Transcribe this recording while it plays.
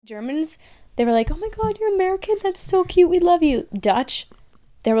Germans, they were like, "Oh my God, you're American. That's so cute. We love you." Dutch,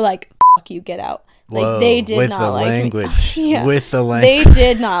 they were like, "Fuck you, get out." Like Whoa, they did with not the like language. me. Yeah, With the they language.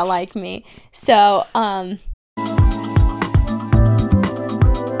 did not like me. So,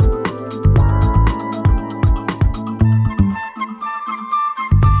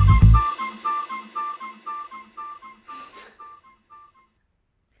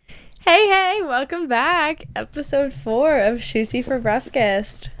 hey, welcome back. Episode 4 of Shoosie for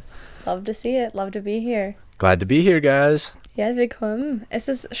Breakfast. Love to see it. Love to be here. Glad to be here, guys. Ja, willkommen. Es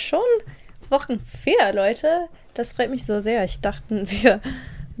ist schon Wochen 4, Leute. Das freut mich so sehr. Ich dachte, wir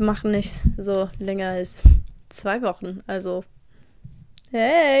machen nicht so länger als 2 Wochen. Also,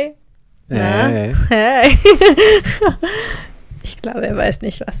 hey. Na? Hey. Hey. Ich glaube, er weiß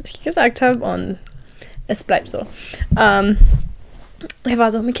nicht, was ich gesagt habe und es bleibt so. Er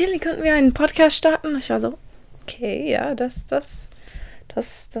war so, McKinley, könnten wir einen Podcast starten? Ich war so, okay, ja, das ist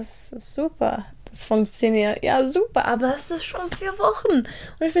super. Das funktioniert, ja, super, aber es ist schon 4 Wochen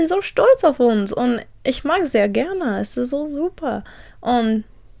und ich bin so stolz auf uns und ich mag es sehr gerne. Es ist so super und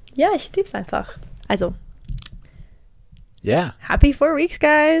ja, ich lieb's einfach. Also, Yeah. happy 4 weeks,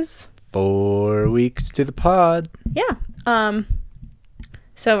 guys. 4 weeks to the pod. Yeah.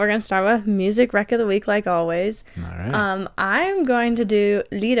 So we're gonna start with music rec of the week, like always. All right. I'm going to do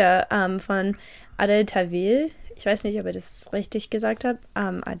Lieder von Adèle Tawil. Ich weiß nicht, ob ich das richtig gesagt habe.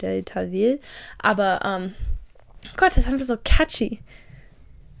 Adèle Tawil. Aber, Gott, das ist einfach so catchy.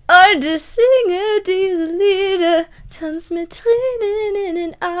 Und ich singe diese Lieder, tanz mit Tränen in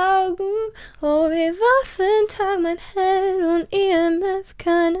den Augen. Oh, wie Waffentag, mein Held und EMF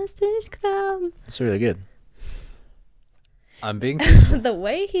kann es nicht glauben. That's really good. I'm being The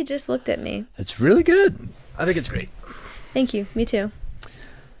way he just looked at me. It's really good. I think it's great. Thank you. Me too.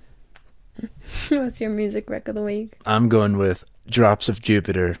 What's your music rec of the week? I'm going with Drops of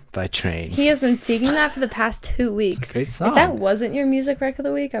Jupiter by Train. He has been singing that for the past 2 weeks. It's a great If song. that wasn't your music rec of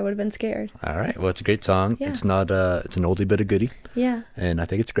the week, I would have been scared. All right. Well, it's a great song. Yeah. It's not it's an oldie but a goodie, Yeah. and I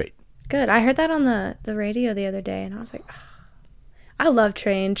think it's great. Good. I heard that on the radio the other day, and I was like, I love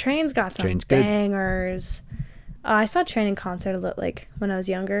Train. Train's got some Train's good. bangers. I saw Train in concert when I was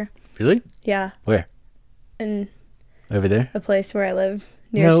younger. Really? Yeah. Where? In Over there? a place where I live,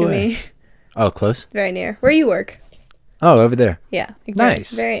 near No to way. me. Oh, close? Very near. Where you work. Oh, over there. Yeah.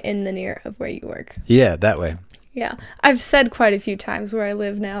 Nice. Very in the near of where you work. Yeah, that way. Yeah. I've said quite a few times where I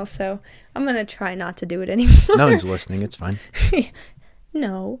live now, so I'm going to try not to do it anymore. No one's listening. It's fine.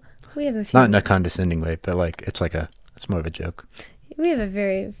 No. We have a few. Not in a condescending way, but like it's more of a joke. We have a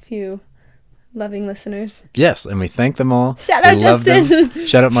very few loving listeners. Yes, and we thank them all. Shout out We love Justin. them.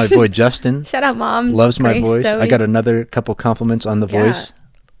 Shout out my boy Justin. Shout out Mom. Loves my Grace, voice. Zoe. I got another couple compliments on the Yeah. voice.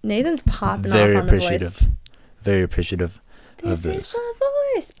 Nathan's popping Very off on the appreciative. voice. Very appreciative This of is this. my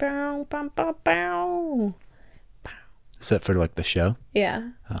voice. Bow, bow, bow, bow. Is that for like the show? Yeah.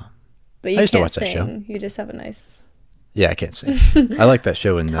 Oh. But you I used to can't watch that show. sing. You just have a nice... Yeah, I can't sing. I like that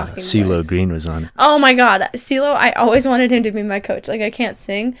show when Talking CeeLo voice. Green was on it. Oh my God. CeeLo, I always wanted him to be my coach. Like, I can't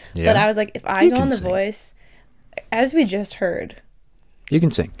sing. Yeah. But I was like, if I You go on can The sing. Voice, as we just heard, You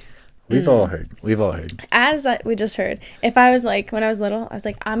can sing. We've all heard. We've all heard. we just heard, if I was like, when I was little, I was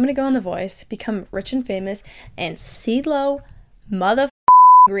like, I'm going to go on The Voice, become rich and famous, and CeeLo mother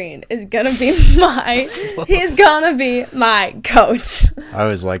Green is going to be he's going to be my coach. I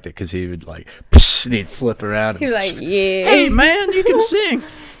always liked it because he would like, psh, and he'd flip around. He was like, yeah. Hey man, you can sing.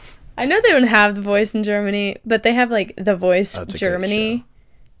 I know they don't have The Voice in Germany, but they have like The Voice That's a great Germany.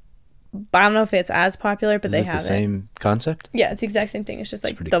 But I don't know if it's as popular, but Is they it the have it. same concept? Yeah, it's the exact same thing. It's just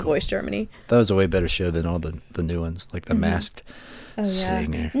like pretty The cool. Voice Germany. That was a way better show than all the new ones, like the Masked Oh, yeah.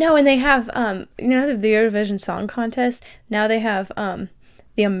 Singer. No, and they have the Eurovision Song Contest. Now they have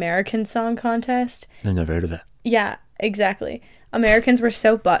the American Song Contest. I've never heard of that. Yeah, exactly. Americans were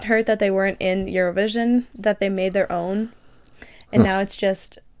so butthurt that they weren't in Eurovision that they made their own. And now it's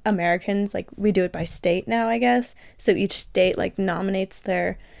just Americans, like we do it by state now, I guess. So each state like nominates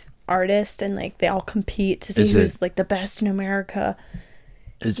their artist and like they all compete to see Is who's it- like the best in America.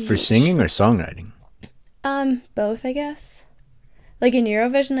 Is it for singing or songwriting? Both, I guess. Like in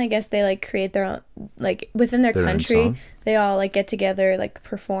Eurovision, I guess they like create their own, like within their Their own country, song? they all like get together, like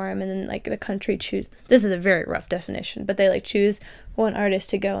perform, and then like the country choose. This is a very rough definition, but they like choose one artist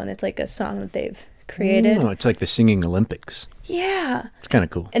to go, and it's like a song that they've created. Oh, it's like the singing Olympics. Yeah, It's kind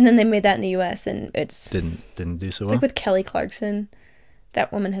of cool. and then they made that in the U.S. and it's Didn't do so like well. with Kelly Clarkson.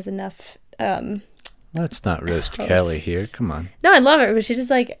 That woman has enough. Let's not roast Kelly Hosts. here. Come on. No, I love her, but she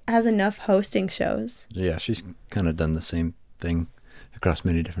just like has enough hosting shows. Yeah, she's kind of done the same thing across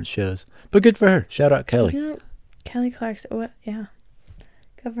many different shows. But good for her. Shout out Kelly. You know, Kelly Clarkson. What? Yeah.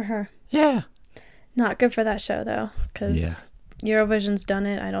 Good for her. Yeah. Not good for that show, though, because Yeah. Eurovision's done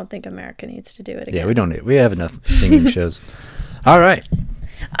it. I don't think America needs to do it again. Yeah, we don't need. We have enough singing shows. All right.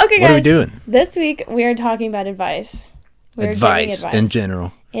 Okay, guys. What are we doing? This week, we are talking about advice. We're giving Advice in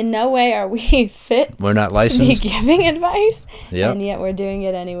general. In no way are we fit We're not to be licensed. giving advice, Yep. and yet we're doing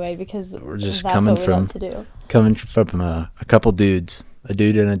it anyway because We're just that's coming what we from- love to do. Coming from a couple dudes, a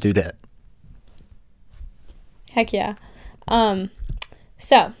dude and a dudette. Heck yeah.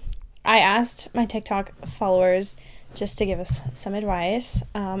 So, I asked my TikTok followers just to give us some advice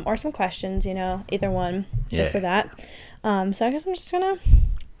or some questions, either one, this Yeah. or that. So I guess I'm just going to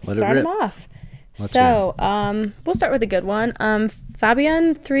Let it start them rip. off. Let's So, we'll start with a good one.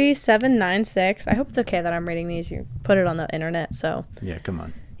 Fabian3796. I hope it's okay that I'm reading these. You put it on the internet, so Yeah, come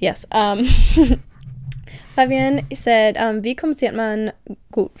on. yes. Fabian said, wie kompensiert man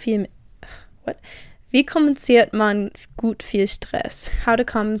gut viel Wie kompensiert man gut viel Stress? How to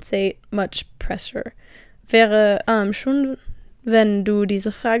compensate much pressure? Wäre schon, wenn du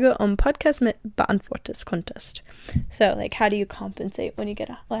diese Frage Podcast mit beantwortest konntest. So, like, how do you compensate when you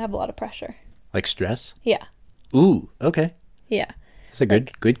have a lot of pressure? Like stress? Yeah. Ooh, okay. Yeah. That's a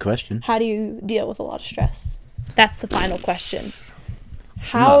good question. How do you deal with a lot of stress? That's the final question.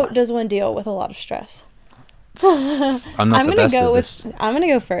 How does one deal with a lot of stress? I'm not the best at this. I'm gonna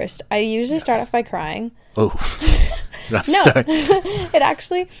go first. I usually start off by crying. Oh, rough No, start.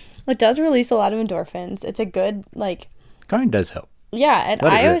 it does release a lot of endorphins. It's a good Crying does help. yeah. And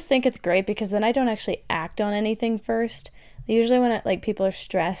Let it I rip. always think it's great because then I don't actually act on anything first. Usually when people are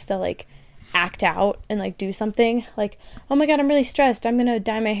stressed, they'll act out and do something like, oh my god, I'm really stressed. I'm gonna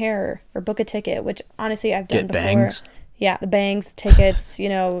dye my hair or book a ticket, which honestly I've done Get before. bangs. Yeah, the bangs, tickets,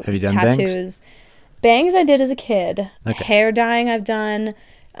 Have you done tattoos. Bangs I did as a kid. Okay. Hair dyeing I've done.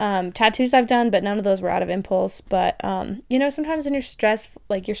 Tattoos I've done, but none of those were out of impulse. But sometimes when you're stressed,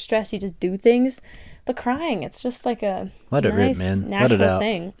 you just do things. But crying, it's just like a Let it rip, nice, man. Let natural it out.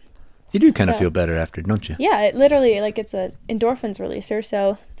 thing. You do kind of So- feel better after, don't you? Yeah, it literally it's a endorphins releaser,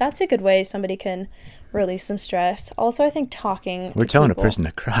 so that's a good way somebody can release some stress. Also, I think talking. We're to telling people- a person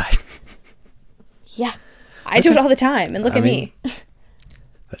to cry. Yeah, I do it all the time, and look I at mean, me.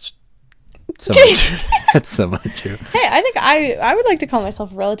 That's so much. That's so much true. Hey, I think I would like to call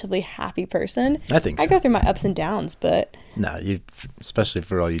myself a relatively happy person. I think so. I go through my ups and downs, but No, especially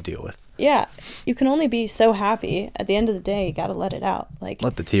for all you deal with. yeah, you can only be so happy. At the end of the day, you gotta let it out.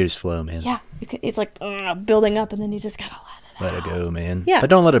 Let the tears flow, man. Yeah, it's building up, and then you just gotta let it Let it go, man. Yeah. But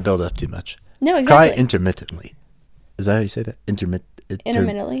don't let it build up too much. No, Cry exactly. intermittently. Is that how you say that?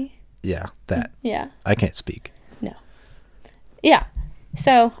 Intermittently. Yeah, that. Yeah. I can't speak. No. Yeah.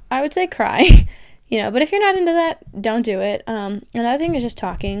 So I would say cry. But if you're not into that, don't do it. Another thing is just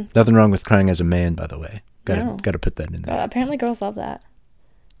talking. Nothing wrong with crying as a man, by the way. No. Gotta put that in there. Apparently, girls love that.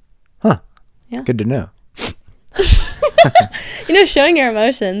 Huh. Yeah. Good to know. Showing your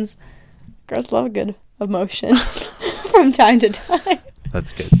emotions. Girls love a good emotion from time to time.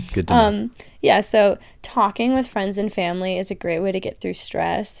 That's good. Good to know. Yeah, so talking with friends and family is a great way to get through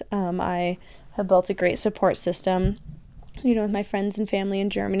stress. I have built a great support system, with my friends and family in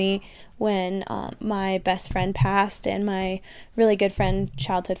Germany when my best friend passed and my really good friend,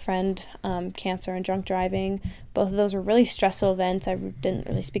 childhood friend, cancer and drunk driving. Both of those were really stressful events. I didn't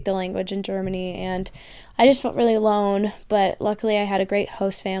really speak the language in Germany, and I just felt really alone. But luckily, I had a great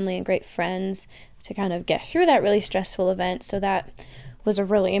host family and great friends to kind of get through that really stressful event. So that was a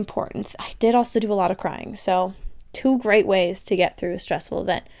really important. I did also do a lot of crying. So 2 great ways to get through a stressful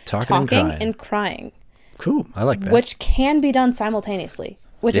event: Talking and crying. Cool. I like that. Which can be done simultaneously,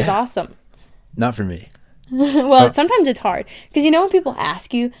 which is Yeah. awesome. Not for me. Well, sometimes it's hard because when people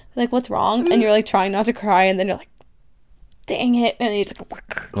ask you what's wrong, and you're trying not to cry, and then you're dang it, and you just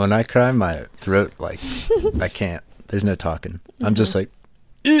When I cry, my throat, I can't. There's no talking. I'm just like,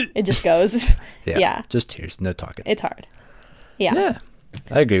 it just goes. yeah, Yeah. just tears, no talking. It's hard. Yeah. Yeah,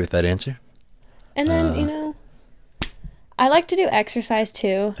 I agree with that answer. And then, I like to do exercise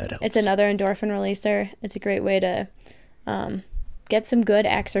too. That helps. It's another endorphin releaser. It's a great way to get some good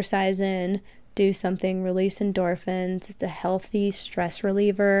exercise in, do something, release endorphins. It's a healthy stress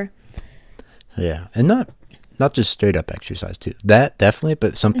reliever. Yeah, and not just straight up exercise too. That definitely,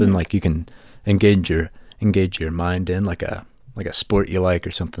 but something like you can engage your mind in, like a sport you like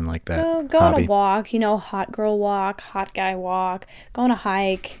or something like that. Go on hobby. a walk, hot girl walk, hot guy walk, go on a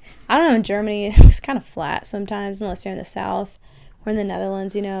hike. I don't know, in Germany, it's kind of flat sometimes, unless you're in the south. Or in the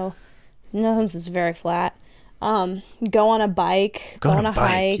Netherlands, Netherlands is very flat. Go on a bike, go on a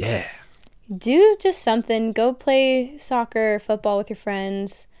hike. Yeah. Do just something. Go play soccer, football with your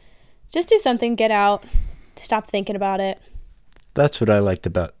friends. Just do something, get out, stop thinking about it. that's what I liked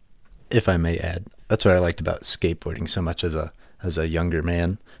about, if I may add, that's what I liked about skateboarding so much as a younger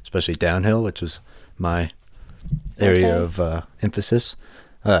man, especially downhill, which was my area Okay. of emphasis.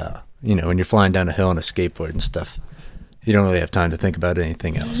 When you're flying down a hill on a skateboard and stuff, you don't really have time to think about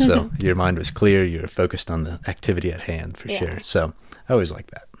anything else. So your mind was clear. You were focused on the activity at hand for Yeah. sure. So I always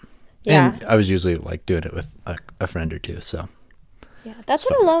liked that. Yeah. And I was usually like doing it with a friend or two. So Yeah, that's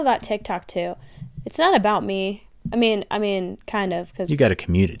what I love about TikTok too. It's not about me. I mean, kind of, because you got a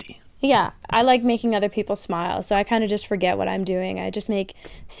community. yeah, I like making other people smile. So I kind of just forget what I'm doing. I just make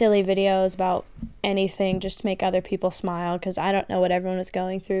silly videos about anything just to make other people smile, because I don't know what everyone is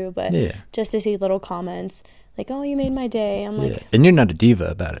going through, but Yeah. just to see little comments like, "Oh, you made my day." I'm like, Yeah. And you're not a diva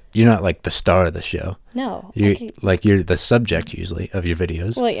about it. You're not like the star of the show. "No." You're the subject usually of your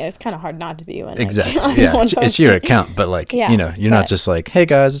videos. Well, yeah, it's kind of hard not to be when Exactly. I'm Yeah. the one It's your posting. account, but like, Yeah, you're not but- just like, hey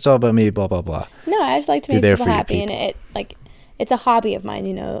guys, it's all about me, blah, blah, blah. No, I just like to You're make there people for your happy, and people. it's a hobby of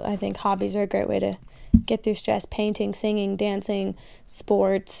mine. I think hobbies are a great way to get through stress. Painting, singing, dancing,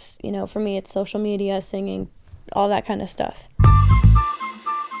 sports. For me, it's social media, singing, all that kind of stuff.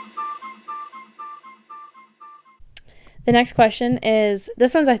 The next question is,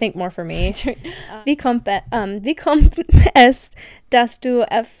 this one's I think more for me. Wie kommt es, dass du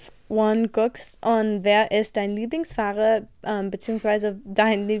F1 guckst, und wer ist dein Lieblingsfahrer beziehungsweise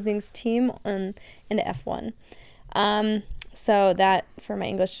dein Lieblingsteam in der F1? So that for my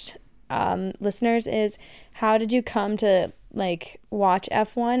English listeners is, how did you come to watch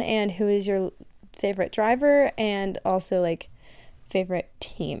F1, and who is your favorite driver and also favorite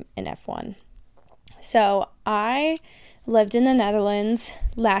team in F1? So I lived in the Netherlands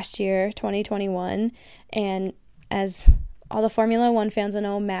last year, 2021, and as all the Formula One fans will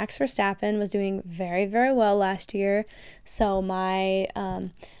know, Max Verstappen was doing very, very well last year. So my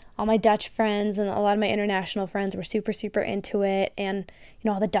all my Dutch friends and a lot of my international friends were super, super into it, and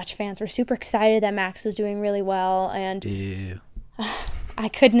all the Dutch fans were super excited that Max was doing really well, and Ew. I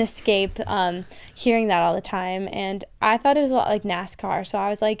couldn't escape hearing that all the time, and I thought it was a lot like NASCAR. So I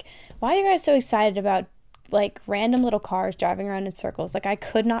was like, why are you guys so excited about random little cars driving around in circles? I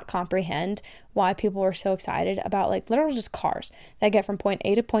could not comprehend why people were so excited about literally just cars that get from point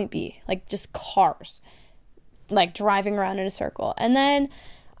A to point B, just cars driving around in a circle. And then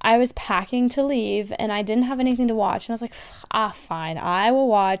I was packing to leave and I didn't have anything to watch, and I was like, fine, I will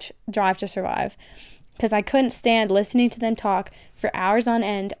watch Drive to Survive, because I couldn't stand listening to them talk for hours on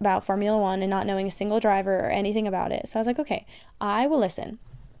end about Formula One and not knowing a single driver or anything about it. So I was like, okay, I will listen,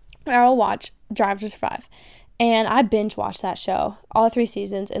 or I'll watch Drive to Survive. And I binge watched that show, all 3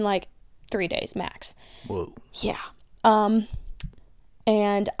 seasons, in 3 days max. Whoa. Yeah.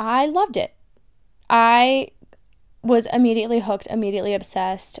 And I loved it. I was immediately hooked, immediately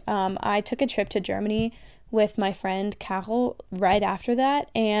obsessed. I took a trip to Germany with my friend Carol right after that,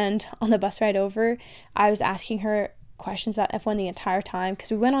 and on the bus ride over, I was asking her questions about F1 the entire time,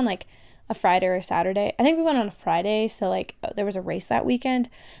 because we went on a Friday or a Saturday. I think we went on a Friday, so there was a race that weekend.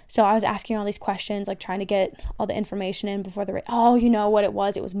 So I was asking all these questions, trying to get all the information in before the race. Oh, you know what it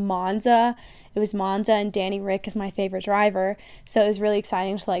was? It was Monza. It was Monza, and Danny Rick is my favorite driver. So it was really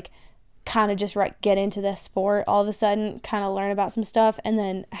exciting to kind of just get into the sport all of a sudden, kind of learn about some stuff, and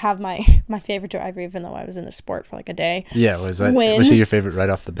then have my favorite driver, even though I was in the sport for a day. Yeah, was he your favorite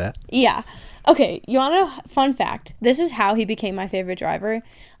right off the bat? Yeah. Okay, you want a fun fact? This is how he became my favorite driver.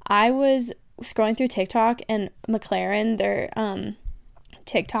 I was scrolling through TikTok, and McLaren, their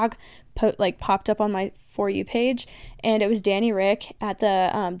TikTok popped up on my For You page, and it was Danny Rick at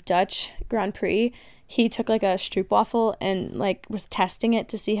the Dutch Grand Prix. He took a stroopwafel and was testing it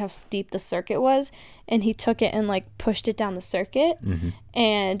to see how steep the circuit was, and he took it and pushed it down the circuit. Mm-hmm.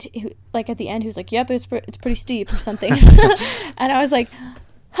 And he, at the end he was like, yep, it's pretty steep or something. And I was like,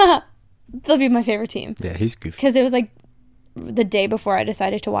 haha, they'll be my favorite team. Yeah, he's goofy. Because it was the day before I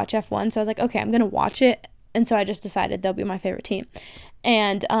decided to watch F1, so I was like, okay, I'm gonna watch it. And so I just decided they'll be my favorite team.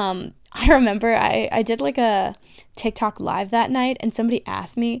 And I remember I did a TikTok live that night, and somebody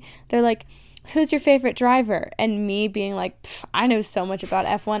asked me, they're like, who's your favorite driver? And me being I know so much about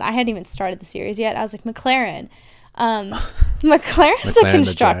F1. I hadn't even started the series yet. I was like, McLaren. McLaren's a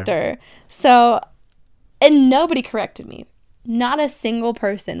constructor. So, and nobody corrected me. Not a single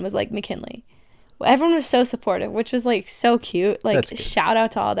person was like McKinley. Everyone was so supportive, which was so cute. Shout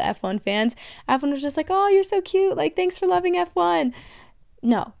out to all the F1 fans. Everyone was just like, oh, you're so cute. thanks for loving F1.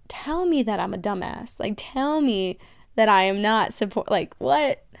 No, tell me that I'm a dumbass. Tell me that I am not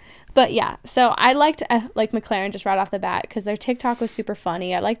what? But yeah, so I liked McLaren just right off the bat, because their TikTok was super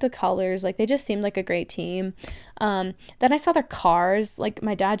funny. I liked the colors. They just seemed like a great team. Then I saw their cars.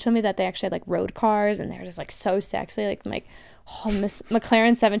 My dad showed me that they actually had road cars, and they were just so sexy. I'm like, Oh,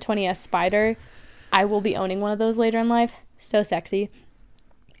 McLaren 720S Spider. I will be owning one of those later in life. So sexy.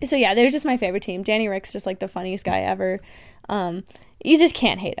 So yeah, they're just my favorite team. Danny Rick's just like the funniest guy ever. You just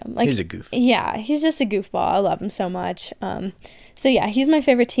can't hate him. Like, he's a goof. Yeah, he's just a goofball. I love him so much. So yeah, he's my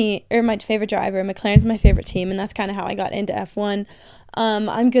favorite team, or my favorite driver. McLaren's my favorite team, and that's kind of how I got into F1.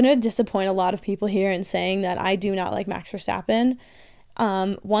 I'm gonna disappoint a lot of people here in saying that I do not like Max Verstappen.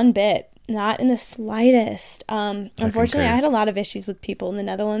 One bit. Not in the slightest. Unfortunately, I had a lot of issues with people in the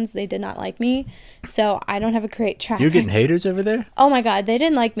Netherlands. They did not like me, so I don't have a great track. You're getting haters over there? Oh my God, they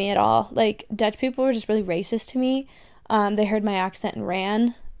didn't like me at all. Like, Dutch people were just really racist to me. They heard my accent and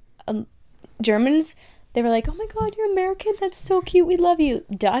ran. Germans, they were like, oh my God, you're American? That's so cute. We love you.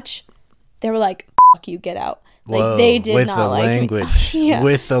 Dutch, they were like, fuck you, get out. Like, whoa, they did with not the like language. me. Yeah,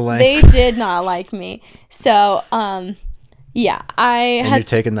 with the language. they did not like me. So, yeah, And you're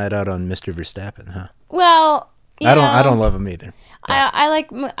taking that out on Mr. Verstappen, huh? Well, I don't love him either. I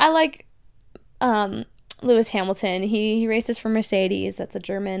like Lewis Hamilton. He races for Mercedes. It's a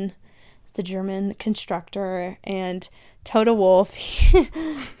German constructor. And Toto Wolff, he's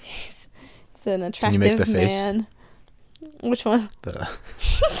an attractive Can you make the man. Face? Which one? The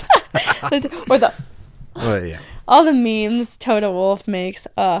or the well, yeah. all the memes Toto Wolff makes.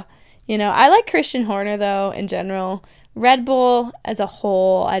 I like Christian Horner though in general. Red Bull as a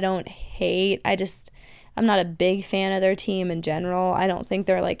whole, I don't hate. I'm not a big fan of their team in general. I don't think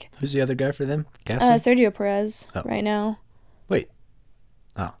they're like... Who's the other guy for them? Sergio Perez right now. Wait.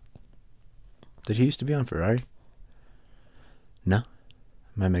 Oh. Did he used to be on Ferrari? No?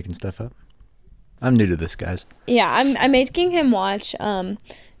 Am I making stuff up? I'm new to this, guys. Yeah, I'm making him watch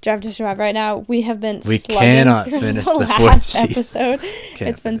Drive to Survive right now. We cannot finish the fourth season. Episode.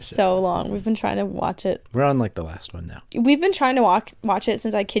 It's been so long. We've been trying to watch it. We're on like the last one now. We've been trying to watch it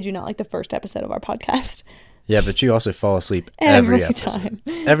since, I kid you not, like the first episode of our podcast. Yeah, but you also fall asleep every episode.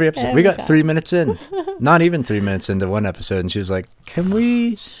 Every episode. Every we got time. 3 minutes in. Not even 3 minutes into one episode, and she was like, "Can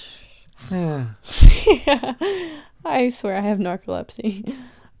we?" Yeah. Yeah. I swear I have narcolepsy.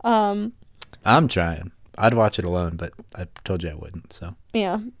 I'm trying. I'd watch it alone, but I told you I wouldn't. So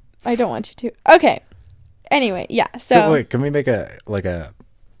yeah, I don't want you to. Okay. Anyway, yeah. So wait, can we make a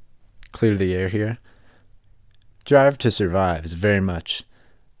clear the air here? Drive to Survive is very much.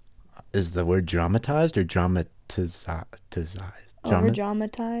 Is the word dramatized or dramatized?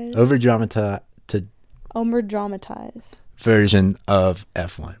 Over-dramatized. Over-dramatized. Version of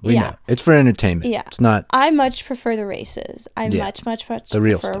F1. We Yeah. know. It's for entertainment. Yeah. It's not. I much prefer the races. I much The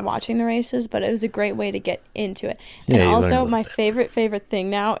real prefer stuff. watching the races, but it was a great way to get into it. Yeah, And you learn a also, little my bit. favorite thing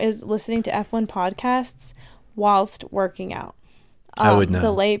now is listening to F1 podcasts whilst working out. I would know.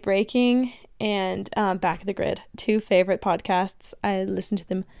 The Late Breaking and Back of the Grid. 2 favorite podcasts. I listen to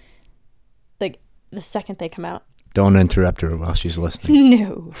them like the second they come out. Don't interrupt her while she's listening.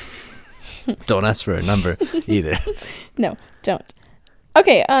 No. Don't ask for a number either. No, don't.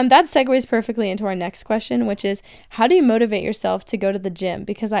 Okay, that segues perfectly into our next question, which is, how do you motivate yourself to go to the gym?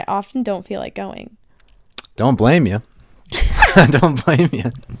 Because I often don't feel like going. Don't blame you. Don't blame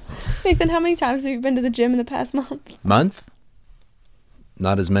you. Nathan, how many times have you been to the gym in the past month? Month?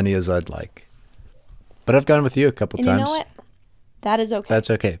 Not as many as I'd like. But I've gone with you a couple And times. you know what? That is okay.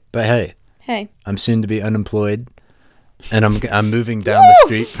 That's okay. But hey, Hey. I'm soon to be unemployed, and I'm moving down the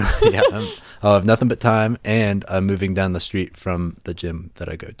street. I'll have nothing but time, and I'm moving down the street from the gym that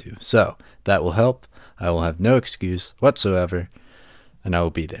I go to. So that will help. I will have no excuse whatsoever, and I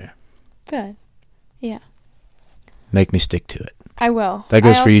will be there. Good. Yeah. Make me stick to it. I will. That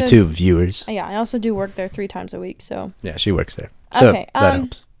goes for you too, viewers. Yeah, I also do work there 3 times a week, so. Yeah, she works there. So Okay, that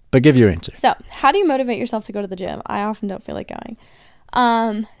helps. But give your answer. So, how do you motivate yourself to go to the gym? I often don't feel like going.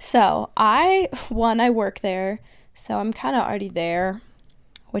 So I work there, so I'm kind of already there,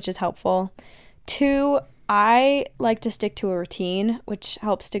 which is helpful. 2, I like to stick to a routine, which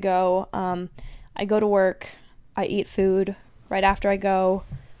helps to go. I go to work, I eat food. Right after I go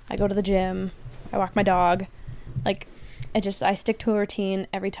to the gym, I walk my dog. Like, I stick to a routine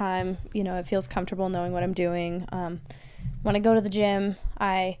every time, it feels comfortable knowing what I'm doing. When I go to the gym,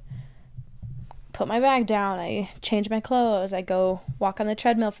 I put my bag down, I change my clothes, I go walk on the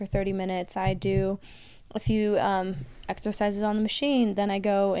treadmill for 30 minutes, I do a few exercises on the machine, then I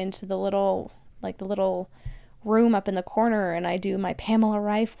go into the little room up in the corner and I do my Pamela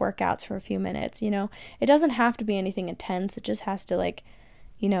Reif workouts for a few minutes. It doesn't have to be anything intense, it just has to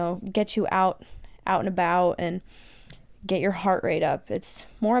get you out and about and get your heart rate up. It's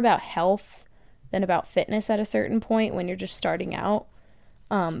more about health than about fitness at a certain point when you're just starting out.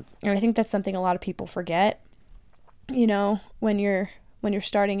 And I think that's something a lot of people forget. When you're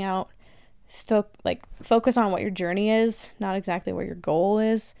starting out, focus on what your journey is, not exactly what your goal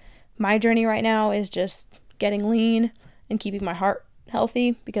is. My journey right now is just getting lean and keeping my heart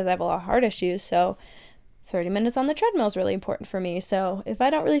healthy because I have a lot of heart issues. So 30 minutes on the treadmill is really important for me. So if I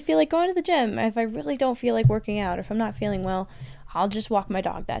don't really feel like going to the gym, if I really don't feel like working out, if I'm not feeling well, I'll just walk my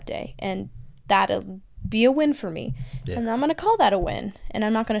dog that day, and that'll be a win for me. Yeah. And I'm going to call that a win, and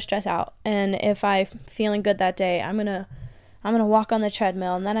I'm not going to stress out. And if I'm feeling good that day, I'm going to walk on the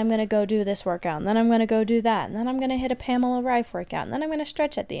treadmill, and then I'm going to go do this workout, and then I'm going to go do that, and then I'm going to hit a Pamela Reif workout, and then I'm going to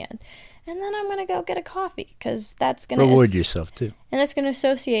stretch at the end, and then I'm going to go get a coffee, because that's going to reward yourself too. And that's going to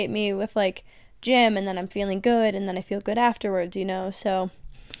associate me with like gym, and then I'm feeling good, and then I feel good afterwards, so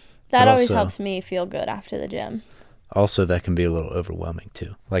that always helps me feel good after the gym. Also, that can be a little overwhelming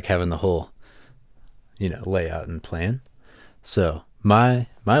too, like having the whole layout and plan. So my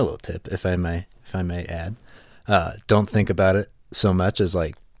little tip, if I may add, don't think about it so much as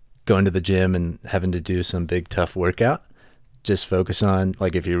like going to the gym and having to do some big tough workout. Just focus on,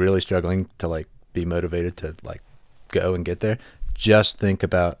 like, if you're really struggling to like be motivated to like go and get there, just think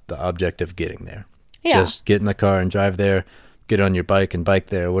about the object of getting there. Yeah. Just get in the car and drive there, get on your bike and bike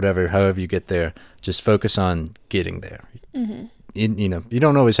there, whatever, however you get there, just focus on getting there. Mm-hmm. You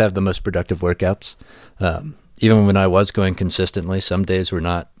don't always have the most productive workouts. Even when I was going consistently, some days were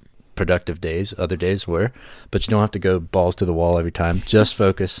not productive days, other days were, but you don't have to go balls to the wall every time. Just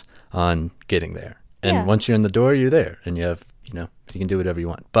focus on getting there. And once you're in the door, you're there, and you have, you can do whatever you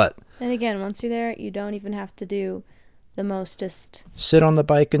want. But and again, once you're there, you don't even have to do the mostest. Sit on the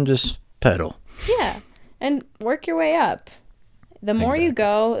bike and just pedal. Yeah. And work your way up. The more you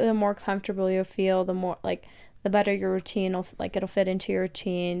go, the more comfortable you'll feel, the more the better your routine it'll fit into your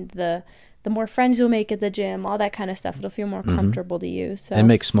routine, the more friends you'll make at the gym, all that kind of stuff. It'll feel more comfortable to you. So and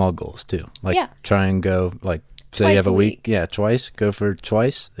make small goals too. Try and go say you have a week. Yeah, twice. Go for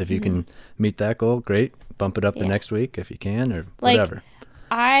twice. If you can meet that goal, great. Bump it up the next week if you can, or whatever.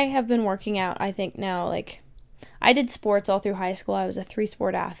 I have been working out, I think now, I did sports all through high school. I was a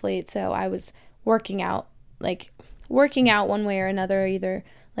 3-sport athlete, so I was working out one way or another, either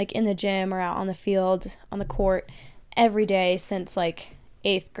in the gym or out on the field, on the court, every day since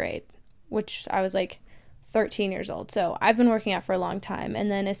 8th grade, which I was 13 years old. So I've been working out for a long time.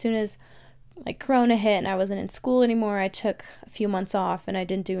 And then as soon as Corona hit and I wasn't in school anymore, I took a few months off and I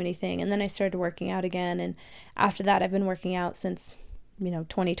didn't do anything. And then I started working out again. And after that, I've been working out since,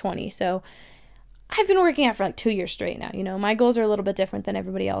 2020. So I've been working out for 2 years straight now. My goals are a little bit different than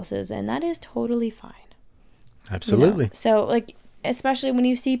everybody else's, and that is totally fine. Absolutely. So especially when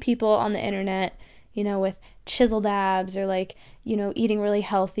you see people on the internet, with chiseled abs or eating really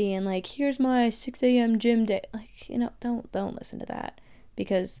healthy and here's my 6 a.m. gym day. Don't listen to that,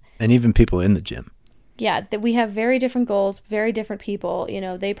 because. And even people in the gym. Yeah, that we have very different goals, very different people.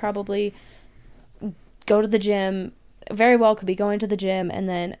 They probably go to the gym, very well could be going to the gym and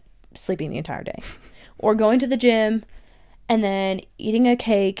then sleeping the entire day, or going to the gym and then eating a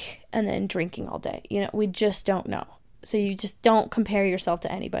cake and then drinking all day. We just don't know. So you just don't compare yourself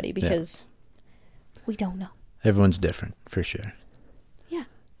to anybody, because we don't know. Everyone's different, for sure. Yeah.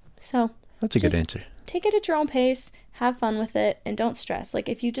 So that's a good answer. Take it at your own pace, have fun with it, and don't stress.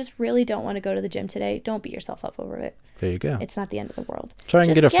 If you just really don't want to go to the gym today, don't beat yourself up over it. There you go. It's not the end of the world. Try and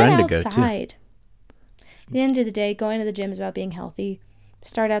just get a friend to go too. At the end of the day, going to the gym is about being healthy.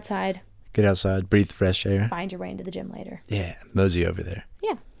 Start outside. Get outside, breathe fresh air. Find your way into the gym later. Yeah, mosey over there.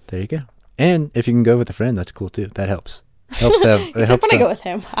 Yeah. There you go. And if you can go with a friend, that's cool too. That helps. Helps to have. I want to go with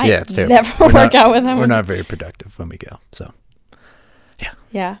him. It's terrible. Never work out with him. We're not very productive when we go. So, yeah.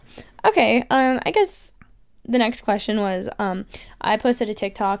 Yeah. Okay. I guess the next question was, I posted a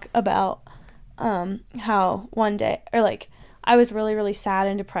TikTok about, how one day, or I was really, really sad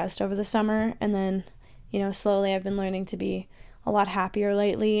and depressed over the summer, and then, slowly I've been learning to be a lot happier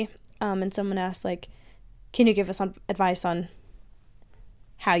lately. And someone asked, can you give us some advice on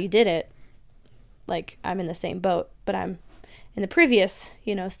how you did it? I'm in the same boat, but I'm in the previous,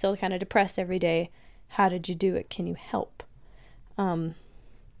 still kind of depressed every day. How did you do it? Can you help? Nathan,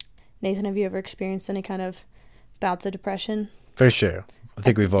 have you ever experienced any kind of bouts of depression? For sure. I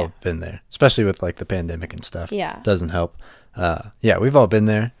think we've all been there, especially with the pandemic and stuff. Yeah. It doesn't help. We've all been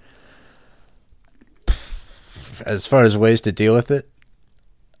there. As far as ways to deal with it.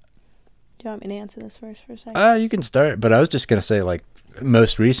 Do you want me to answer this first for a second? You can start, but I was just going to say,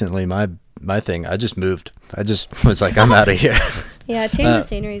 most recently, my thing, I just moved. I just was I'm out of here. Yeah, change of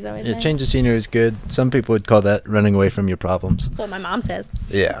scenery is always nice. Change of scenery is good. Some people would call that running away from your problems. That's what my mom says.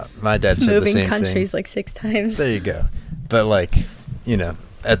 Yeah, my dad said the same thing. Moving countries 6 times. There you go. But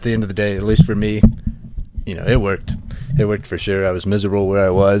at the end of the day, at least for me, it worked. It worked for sure. I was miserable where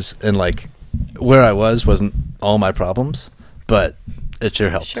I was, and where I wasn't all my problems, but it sure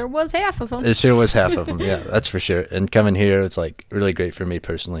helped. Sure was half of them. It sure was half of them. Yeah, that's for sure. And coming here, it's like really great for me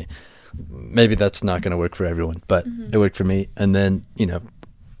personally. Maybe that's not going to work for everyone, but it worked for me. And then,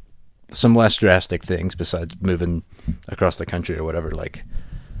 some less drastic things besides moving across the country or whatever, like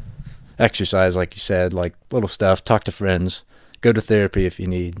exercise, like you said, like little stuff, talk to friends, go to therapy if you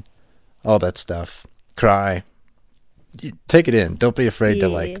need, all that stuff. Cry. Take it in. Don't be afraid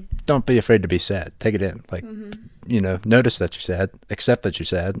don't be afraid to be sad. Take it in. Like, notice that you're sad, accept that you're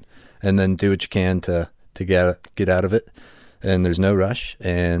sad, and then do what you can to get out of it. And there's no rush,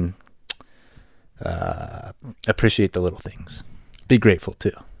 and appreciate the little things. Be grateful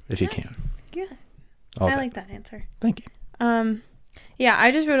too, if you can. Yeah. I like that answer. Thank you. Yeah,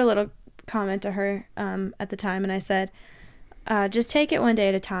 I just wrote a little comment to her at the time, and I said, just take it one day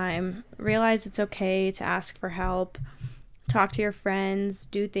at a time. Realize it's okay to ask for help. Talk to your friends.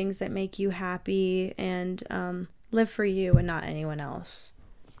 Do things that make you happy, and live for you and not anyone else.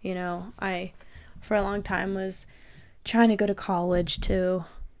 I, for a long time, was trying to go to college too,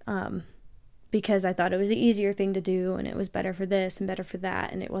 because I thought it was the easier thing to do, and it was better for this and better for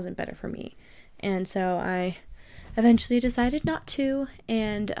that, and it wasn't better for me. And so I eventually decided not to,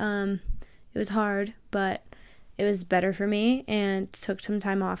 and it was hard, but it was better for me, and took some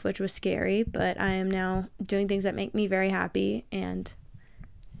time off, which was scary, but I am now doing things that make me very happy, and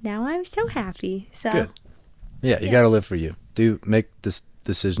now I'm so happy. So good. Yeah, you got to live for you. Make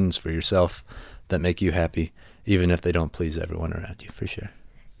decisions for yourself that make you happy, even if they don't please everyone around you, for sure.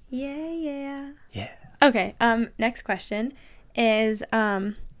 Yeah. Okay, next question is,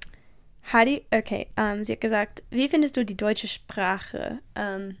 sie hat gesagt, wie findest du die deutsche Sprache?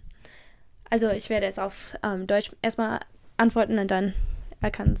 Also ich werde es auf Deutsch erstmal antworten und dann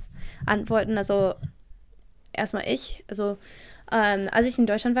er kann es antworten. Also erstmal als ich in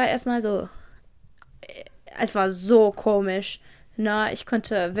Deutschland war, es war so komisch. Ich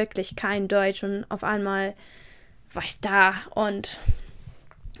konnte wirklich kein Deutsch und auf einmal war ich da und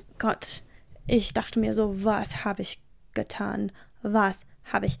Gott, ich dachte mir so, was habe ich getan? Was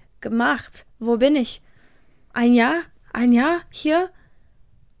habe ich gemacht? Wo bin ich? Ein Jahr hier?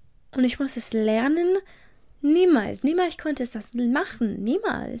 Und ich muss es lernen? Niemals konnte ich das machen.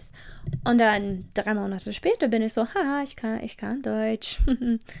 Niemals. Und dann 3 Monate später bin ich so, haha, ich kann Deutsch.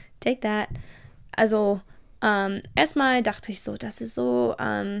 Take that. Also, erstmal dachte ich so, das ist so,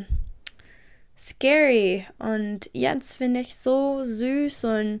 scary. Und jetzt finde ich so süß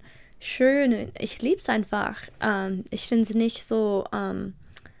und schön. Ich liebe es einfach. Ich finde es nicht so,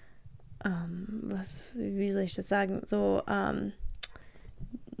 wie soll ich das sagen? So,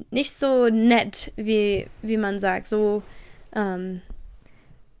 nicht so nett, wie man sagt. So,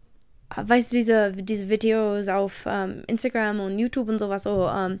 weißt du, diese Videos auf Instagram und YouTube und sowas, so,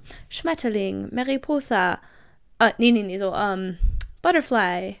 Schmetterling, Mariposa, so,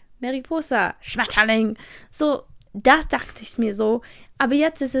 Butterfly, Mariposa, Schmetterling. So, das dachte ich mir so. Aber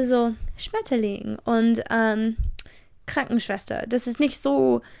jetzt ist es so, Schmetterling und Krankenschwester. Das ist nicht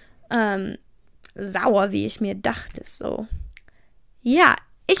so sauer, wie ich mir dachte. So, ja,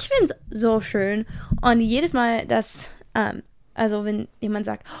 ich finde es so schön. Und jedes Mal, also wenn jemand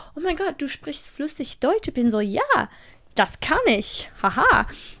sagt, oh mein Gott, du sprichst flüssig Deutsch, ich bin so, ja, das kann ich, haha.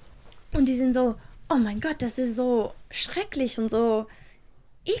 Und die sind so, oh mein Gott, das ist so schrecklich und so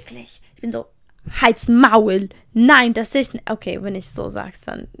eklig. Ich bin so, halt's Maul. Nein, das ist nicht. Okay, wenn ich so sag's,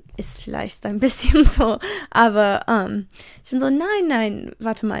 dann ist vielleicht ein bisschen so. Aber ich bin so, nein,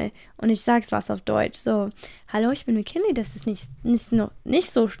 warte mal. Und ich sag's was auf Deutsch. So, hallo, ich bin McKinley, das ist nicht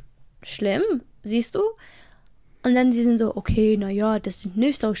so schlimm, siehst du? Und dann sie sind so, okay, naja, das ist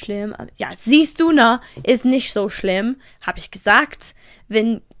nicht so schlimm. Ja, siehst du, ist nicht so schlimm, habe ich gesagt.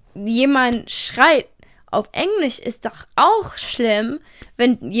 Wenn jemand schreit, auf Englisch ist doch auch schlimm.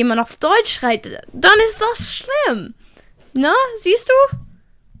 Wenn jemand auf Deutsch schreit, dann ist das schlimm. Na, siehst du?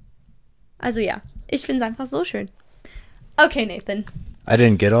 Also ja, ich finde es einfach so schön. Okay, Nathan. I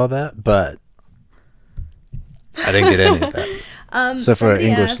didn't get all that, but I didn't get any of that. So for our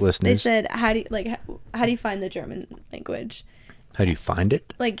English listeners, they said, how do you find the German language? How do you find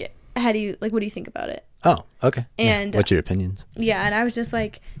it? What do you think about it? Oh, okay. And what's your opinions? Yeah, and I was just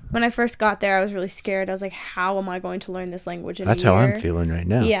like, when I first got there, I was really scared. I was like, how am I going to learn this language in That's a year? How I'm feeling right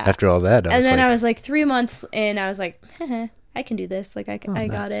now. Yeah. After all that, I was like 3 months in, I was like, I can do this. Like, I nice.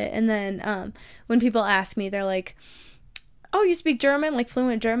 got it. And then when people ask me, they're like, oh, you speak German, like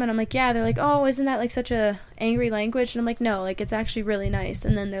fluent German? I'm like, yeah. They're like, oh, isn't that like such a angry language? And I'm like, no, like it's actually really nice.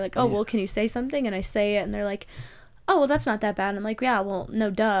 And then they're like, oh, well, can you say something? And I say it, and they're like, oh, well, that's not that bad. And I'm like, yeah, well, no,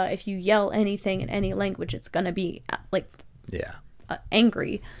 duh. If you yell anything in any language, it's gonna be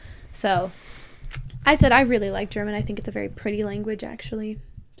angry. So I said I really like German. I think it's a very pretty language, actually.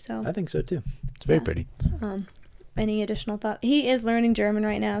 So I think so too. It's very pretty. Any additional thought? He is learning German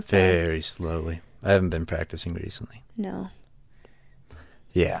right now. So Very slowly. I haven't been practicing recently. no.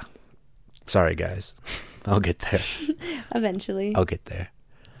 Yeah. Sorry, guys. I'll get there. Eventually. I'll get there.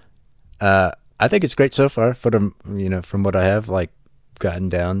 I think it's great so far. From what I have like gotten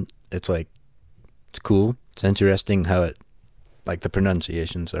down, it's like it's cool. It's interesting how it, like, the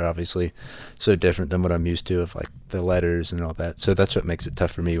pronunciations are obviously so different than what I'm used to of like the letters and all that. So that's what makes it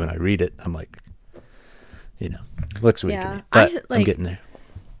tough for me when I read it. I'm like, looks weird to me, but I'm getting there.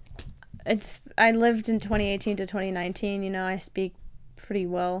 I lived in 2018 to 2019. I speak pretty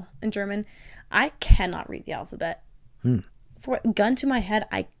well in German. I cannot read the alphabet. For gun to my head,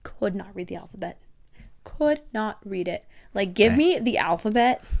 I could not read the alphabet. Could not read it. Like, give me the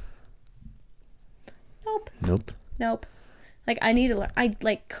alphabet. Nope. Like, I need to learn.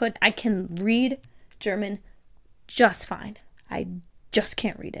 I can read German just fine. I just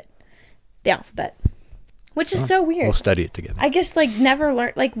can't read it. The alphabet. Which is so weird. We'll study it together. I just, never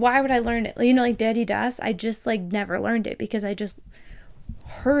learned. Why would I learn it? Like Daddy Das, I just, never learned it because I just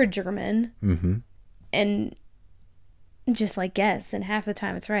heard German. Mm-hmm. And just, guess. And half the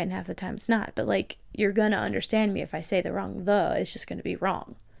time it's right and half the time it's not. But, you're going to understand me if I say the wrong the. It's just going to be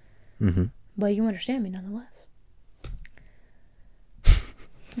wrong. Mm-hmm. But you understand me nonetheless.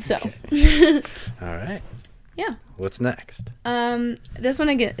 So. All right. Yeah. What's next? This one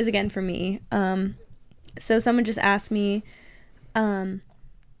is again for me. So someone just asked me,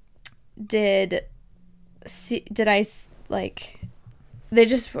 did I they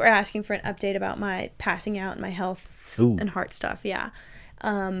just were asking for an update about my passing out and my health and heart stuff. Yeah.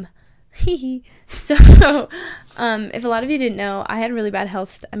 So, if a lot of you didn't know, I had really bad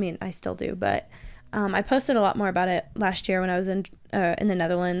health. I still do, but, I posted a lot more about it last year when I was in the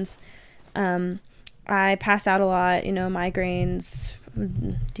Netherlands. I passed out a lot, migraines,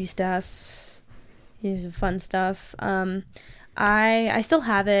 de-stress, fun stuff. I still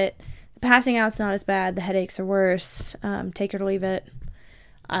have it. Passing out's not as bad. The headaches are worse. Take it or leave it.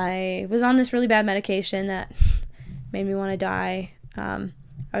 I was on this really bad medication that made me want to die. I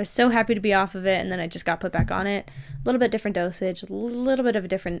was so happy to be off of it, and then I just got put back on it. A little bit different dosage, a little bit of a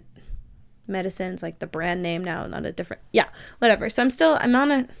different medicines, like the brand name now, not a different, whatever. So I'm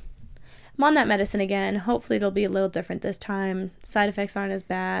on that medicine again. Hopefully it'll be a little different this time. Side effects aren't as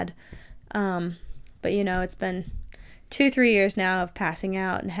bad. But it's been 2-3 years now of passing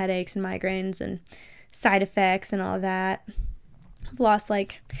out and headaches and migraines and side effects and all that. I've lost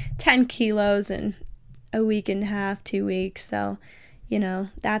 10 kilos in a week and a half, 2 weeks. So,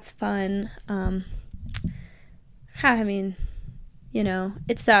 that's fun.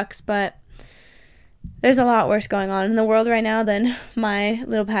 It sucks, but there's a lot worse going on in the world right now than my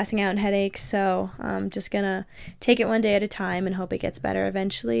little passing out and headaches. So I'm just going to take it one day at a time and hope it gets better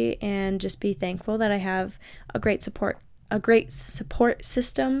eventually, and just be thankful that I have a great support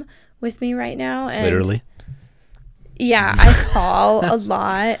system with me right now. And literally? Yeah, I call a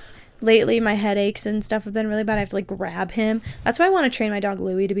lot. Lately, my headaches and stuff have been really bad. I have to grab him. That's why I want to train my dog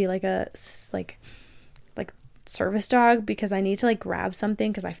Louie to be a service dog, because I need to grab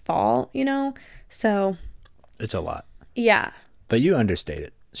something because I fall, So it's a lot. Yeah. But you understate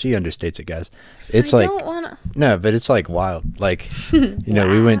it. She understates it, guys. It's I don't wanna... No, but it's wild.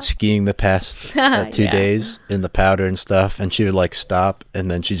 We went skiing the past 2 days in the powder and stuff, and she would stop,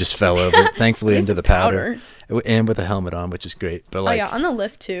 and then she just fell over, thankfully into the powder. And with a helmet on, which is great. But on the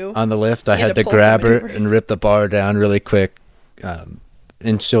lift too. On the lift, I had to grab her and rip the bar down really quick.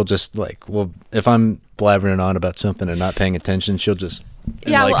 And she'll just if I'm blabbering on about something and not paying attention, she'll just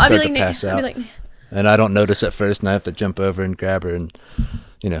start to pass out. And I don't notice at first, and I have to jump over and grab her, and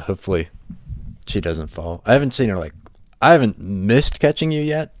hopefully she doesn't fall. I haven't seen her I haven't missed catching you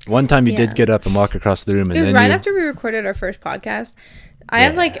yet. One time you did get up and walk across the room, and it was right after we recorded our first podcast. I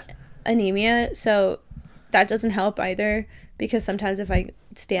have anemia, so that doesn't help either, because sometimes if I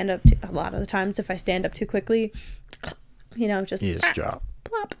stand up a lot of the times if I stand up too quickly, you just drop.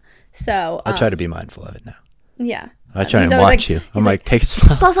 Plop. So I try to be mindful of it now. Yeah. I try and watch you. I'm take it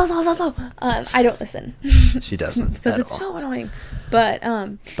slow. Slow. I don't listen. She doesn't. Because it's so annoying. But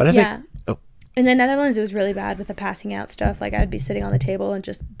I think... Oh. In the Netherlands, it was really bad with the passing out stuff. I'd be sitting on the table and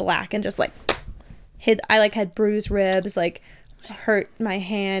just black and just hit... I had bruised ribs, hurt my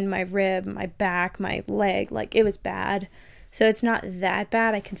hand, my rib, my back, my leg. It was bad. So it's not that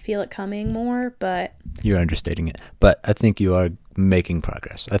bad. I can feel it coming more, but... You're understating it. But I think you are making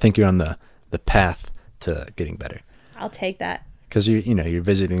progress. I think you're on the path to getting better. I'll take that. because you're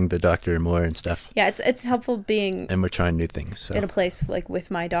visiting the doctor more and stuff. Yeah, it's helpful being And we're trying new things. So. in a place like with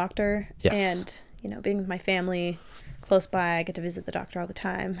my doctor. Yes. And, being with my family close by. I get to visit the doctor all the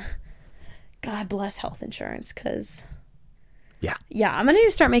time. God bless health insurance, because... Yeah, I'm going to need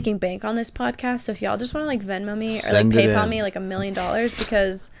to start making bank on this podcast. So if y'all just want to, like, Venmo me or, Send like, it PayPal in. me, like, $1 million,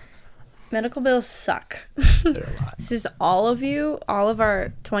 because medical bills suck. They're a lot. This is all of you, all of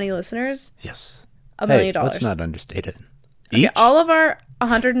our 20 listeners, Yes. $1 million. Let's not understate it. Okay, Each? all of our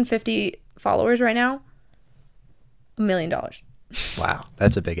 150 followers right now, $1 million. Wow,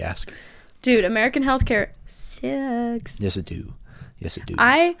 that's a big ask. Dude, American healthcare sucks. Yes, it do.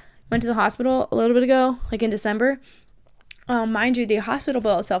 I went to the hospital a little bit ago, like in December. Mind you, the hospital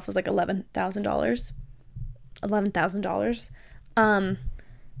bill itself was like $11,000.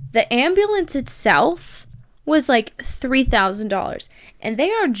 The ambulance itself was like $3,000. And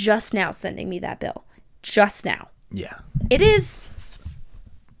they are just now sending me that bill. Just now. Yeah. It is...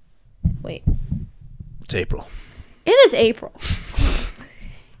 Wait. It's April. It is April.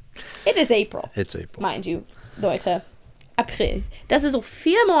 It is April. It's April. Mind you, Leute. April. Das ist so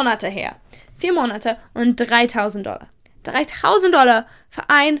 4 Monate her. 4 Monate und $3,000. $3,000 für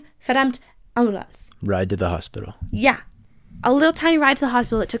ein verdammt Ambulance. Ride to the hospital. Yeah. A little tiny ride to the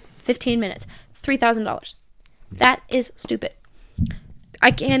hospital that took 15 minutes. $3,000. That is stupid.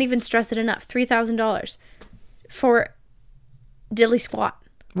 I can't even stress it enough. $3,000 for diddly squat.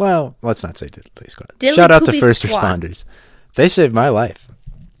 Well, let's not say diddly squat. Diddly Shout out to poopy first squat. responders. They saved my life.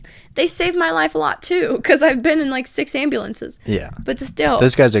 They saved my life a lot too, because I've been in like 6 ambulances. Yeah. But still.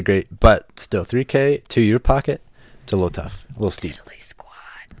 Those guys are great, but still, $3,000 to your pocket, it's a little tough, a little steep. Diddly squat.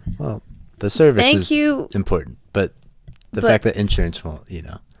 Well, the service Thank is you. important, but the fact that insurance won't,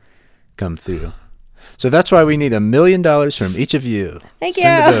 come through. So that's why we need $1 million from each of you. Thank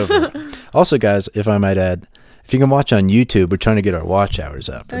Send you. it over. Also, guys, if I might add, if you can watch on YouTube, we're trying to get our watch hours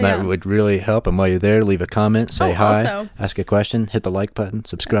up. And that would really help. And while you're there, leave a comment, say hi, also. ask a question, hit the like button,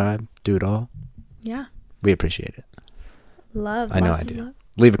 subscribe, do it all. Yeah. We appreciate it. Love. I know lots I of do. love.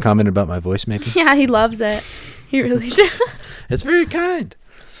 Leave a comment about my voice, maybe. Yeah, he loves it. He really does. It's very kind.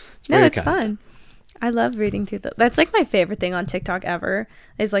 No, very it's fun. I love reading through that's like my favorite thing on TikTok ever,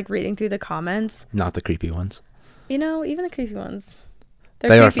 is like reading through the comments. Not the creepy ones. Even the creepy ones.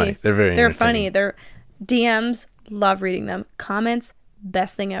 They are creepy. funny. They're very They're funny. entertaining. They're DMs, love reading them. Comments,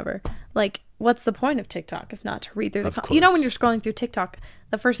 best thing ever. Like, what's the point of TikTok if not to read through the comments? When course. you're scrolling through TikTok,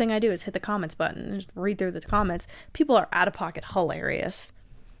 the first thing I do is hit the comments button and just read through the comments. People are out of pocket hilarious.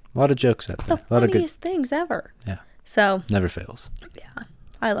 A lot of jokes out there. The A lot of good. funniest things ever. Yeah. So, Never fails. yeah.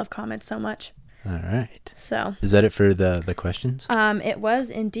 I love comments so much. All right. So, Is that it for the questions? it was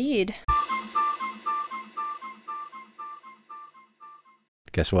indeed.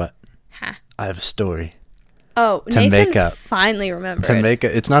 Guess what? Ha. I have a story. Oh, To Nathan make up. finally remembered.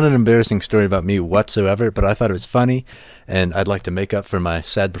 It's not an embarrassing story about me whatsoever, but I thought it was funny, and I'd like to make up for my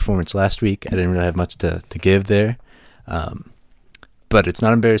sad performance last week. I didn't really have much to give there. But it's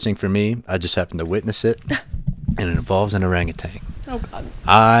not embarrassing for me. I just happened to witness it, and it involves an orangutan. Oh, God.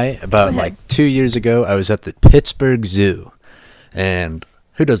 About ahead. like 2 years ago, I was at the Pittsburgh Zoo. And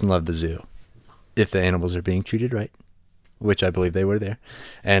who doesn't love the zoo if the animals are being treated right? Which I believe they were there.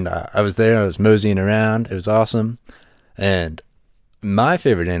 And I was there. I was moseying around. It was awesome. And my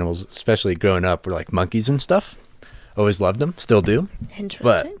favorite animals, especially growing up, were like monkeys and stuff. Always loved them. Still do. But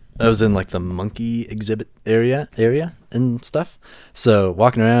Interesting. I was in like the monkey exhibit area and stuff. So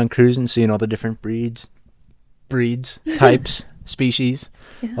walking around, cruising, seeing all the different breeds, types, species,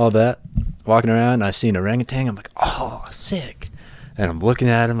 all that. Walking around, I see an orangutan. I'm like, oh, sick. And I'm looking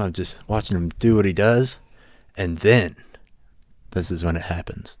at him. I'm just watching him do what he does. And then, this is when it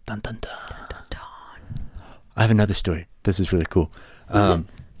happens. Dun, dun, dun. Dun, dun, dun. I have another story. This is really cool. From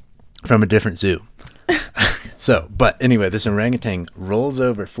a different zoo. But anyway, this orangutan rolls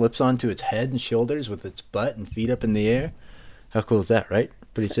over, flips onto its head and shoulders with its butt and feet up in the air. How cool is that, right?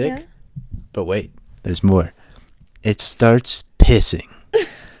 Pretty sick? Yeah. But wait, there's more. It starts pissing.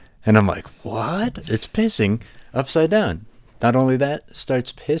 And I'm like, what? It's pissing upside down. Not only that, it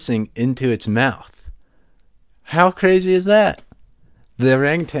starts pissing into its mouth. How crazy is that? The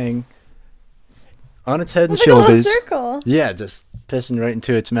orangutan on its head and Like a little shoulders. circle. Yeah, just pissing right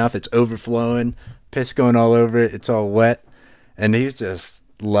into its mouth. It's overflowing, piss going all over it. It's all wet. And he's just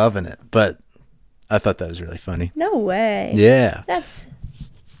loving it. But I thought that was really funny. No way. Yeah. That's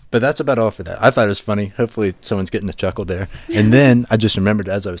But that's about all for that. I thought it was funny. Hopefully someone's getting a chuckle there. And then I just remembered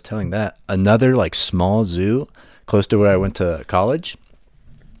as I was telling that, another like small zoo close to where I went to college.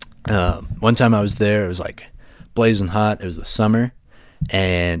 One time I was there, it was like blazing hot. It was the summer,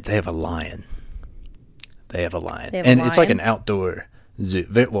 and they have a lion. they have a lion. They have a And it's like lion? an outdoor zoo.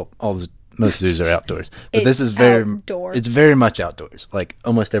 Most zoos are outdoors. But It's this is very outdoor. It's very much outdoors. Like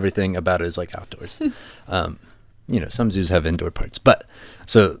almost everything about it is like outdoors. Some zoos have indoor parts. But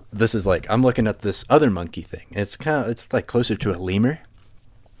so this is like I'm looking at this other monkey thing. It's like closer to a lemur.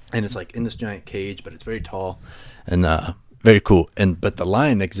 And it's like in this giant cage, but it's very tall and very cool. But the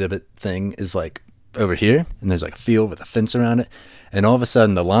lion exhibit thing is like over here, and there's like a field with a fence around it. And all of a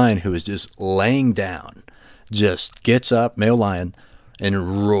sudden, the lion, who is just laying down, just gets up, male lion,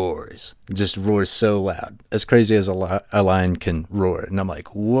 and roars. Just roars so loud, as crazy as a lion can roar. And I'm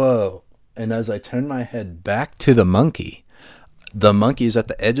like, whoa. And as I turn my head back to the monkey is at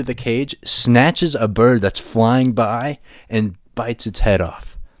the edge of the cage, snatches a bird that's flying by, and bites its head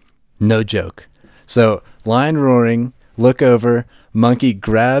off. No joke. So, lion roaring, look over, monkey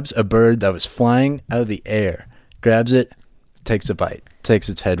grabs a bird that was flying out of the air, grabs it, takes a bite, takes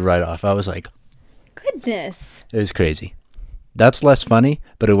its head right off. I was like, Goodness. it was crazy. That's less funny,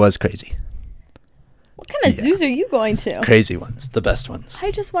 but it was crazy. What kind of Yeah. zoos are you going to? Crazy ones, the best ones. I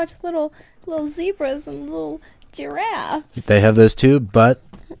just watched little zebras and little giraffes. They have those too, but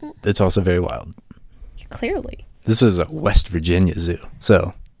it's also very wild. Clearly. This is a West Virginia zoo,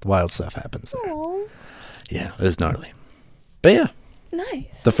 so wild stuff happens there. Oh, Yeah, it was gnarly. But yeah, nice.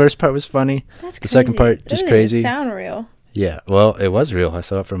 the first part was funny. That's The second crazy. part, That just doesn't even crazy. sound real. Yeah, well, it was real. I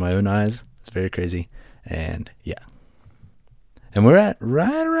saw it from my own eyes. It's very crazy. And yeah. And we're at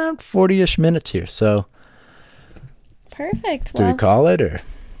right around 40-ish minutes here. So Perfect. do we Well, call it or?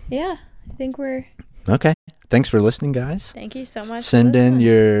 yeah. I think we're. Okay. Thanks for listening, guys. Thank you so much. for Send in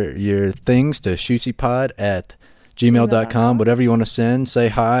listening. your things to shoosypod@gmail.com. Whatever you want to send. Say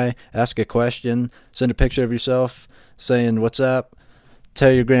hi. Ask a question. Send a picture of yourself saying what's up.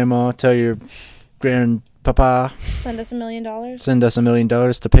 Tell your grandma. Tell your grandpapa. Send us $1 million. Send us $1 million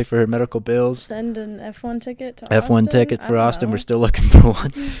to pay for her medical bills. Send an F1 ticket to F1 Austin. ticket I for don't Austin. know. We're still looking for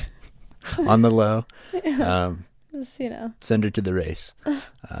one on the low. Just, you know. Send her to the race.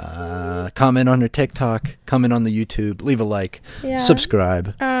 Comment on her TikTok. Comment on the YouTube. Leave a like. Yeah.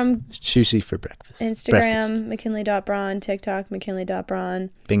 Subscribe. Shusy for breakfast. Instagram, McKinley.Braun. TikTok, McKinley.Braun.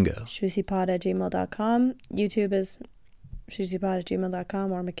 Bingo. ShusyPod@gmail.com. YouTube is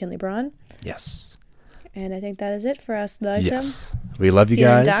ShusyPod@gmail.com or McKinley Braun. Yes. And I think that is it for us, Leute. Yes. We love you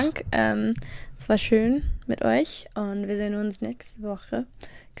Vielen guys. Dank. Es war schön mit euch und wir sehen uns nächste Woche.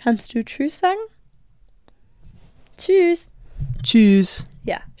 Kannst du Tschüss sagen? Tschüss. Tschüss.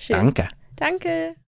 Ja, schön. Danke. Danke.